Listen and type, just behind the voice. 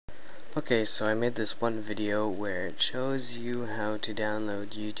Okay, so I made this one video where it shows you how to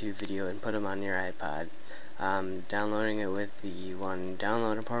download YouTube video and put them on your iPod. Downloading it with the one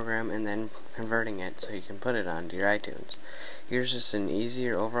downloader program and then converting it so you can put it onto your iTunes. Here's just an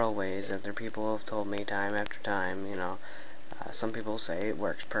easier overall ways that there are people who have told me time after time, some people say it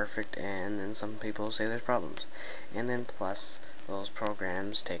works perfect and then some people say there's problems. And then plus, those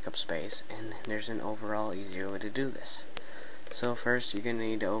programs take up space and there's an overall easier way to do this. So first you're going to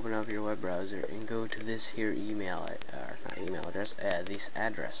need to open up your web browser and go to this here this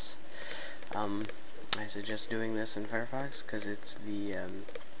address. I suggest doing this in Firefox because it's the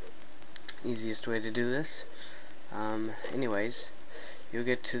easiest way to do this. Anyways, you'll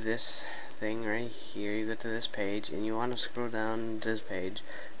get to this thing right here. You go to this page and you want to scroll down this page.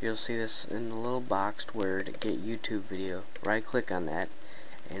 You'll see this in the little boxed word, get YouTube video. Right click on that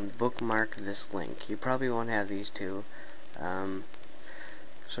and bookmark this link. You probably won't have these two. For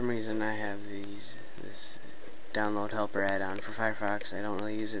some reason I have this download helper add-on for Firefox. I don't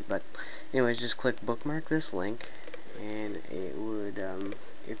really use it, but anyways, just click bookmark this link and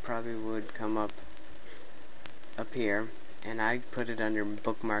it probably would come up here, and I put it under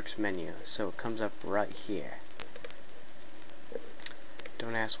bookmarks menu, so it comes up right here.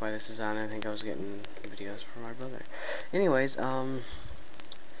 Don't ask why this is on. I think I was getting videos from my brother. Anyways,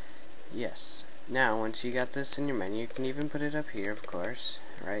 yes. Now, once you got this in your menu, you can even put it up here, of course,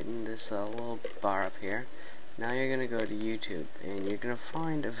 right in this little bar up here. Now you're going to go to YouTube, and you're going to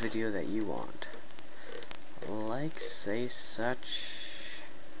find a video that you want. Like, say, such.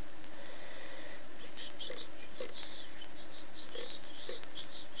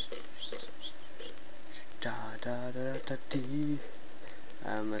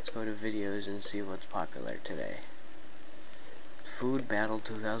 Let's go to videos and see what's popular today. Food Battle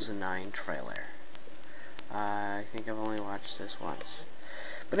 2009 trailer. I think I've only watched this once.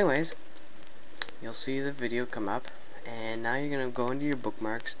 But anyways, you'll see the video come up, and now you're going to go into your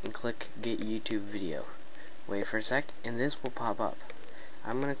bookmarks and click Get YouTube Video. Wait for a sec, and this will pop up.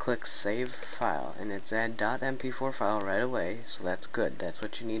 I'm going to click Save File, and it's a .mp4 file right away, so that's good. That's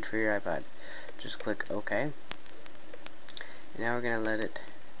what you need for your iPod. Just click OK. And now we're going to let it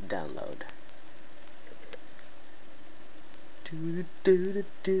download.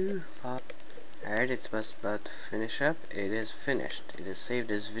 Pop. Alright, it's about to finish up. It is finished. It is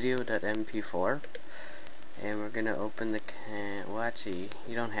saved as video.mp4, and we're gonna open the well, actually,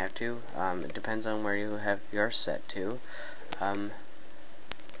 you don't have to. It depends on where you have yours set to.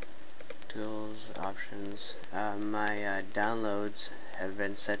 Tools, options. My downloads have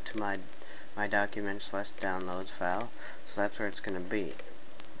been set to my documents/downloads file, so that's where it's gonna be.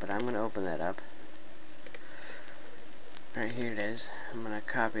 But I'm gonna open that up. Right here it is. I'm going to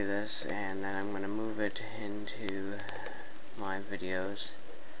copy this and then I'm going to move it into my videos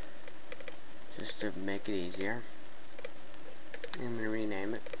just to make it easier. I'm going to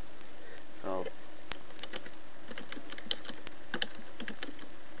rename it. Oh,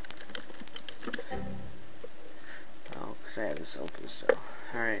 because I have this open still.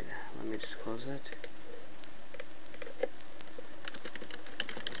 Alright, let me just close it.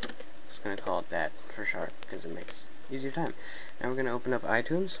 Just going to call it that for short because it makes easier time. Now we're going to open up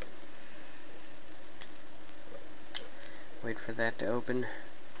iTunes. Wait for that to open.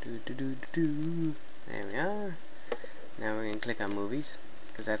 There we are. Now we're going to click on movies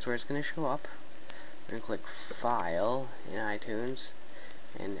because that's where it's going to show up. We're going to click File in iTunes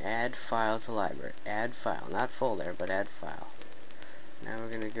and add file to library. Add file, not folder, but add file. Now we're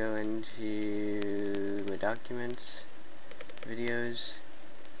going to go into my documents, videos,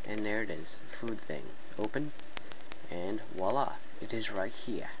 and there it is, food thing. Open. And voila, it is right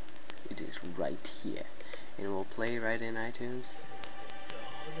here. It is right here. And it will play right in iTunes.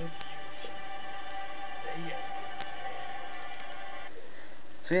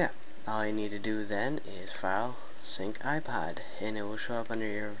 So yeah, all you need to do then is file sync iPod, and it will show up under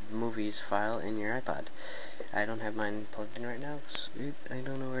your movies file in your iPod. I don't have mine plugged in right now. I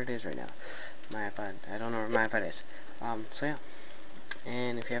don't know where it is right now. My iPod. I don't know where my iPod is. So yeah.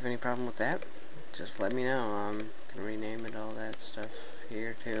 And if you have any problem with that, just let me know. Can rename it, all that stuff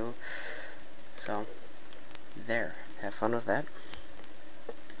here too. So there, have fun with that,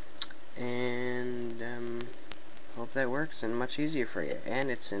 and hope that works and much easier for you.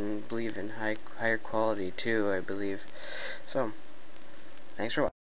 And it's in higher quality too, I believe. So thanks for watching.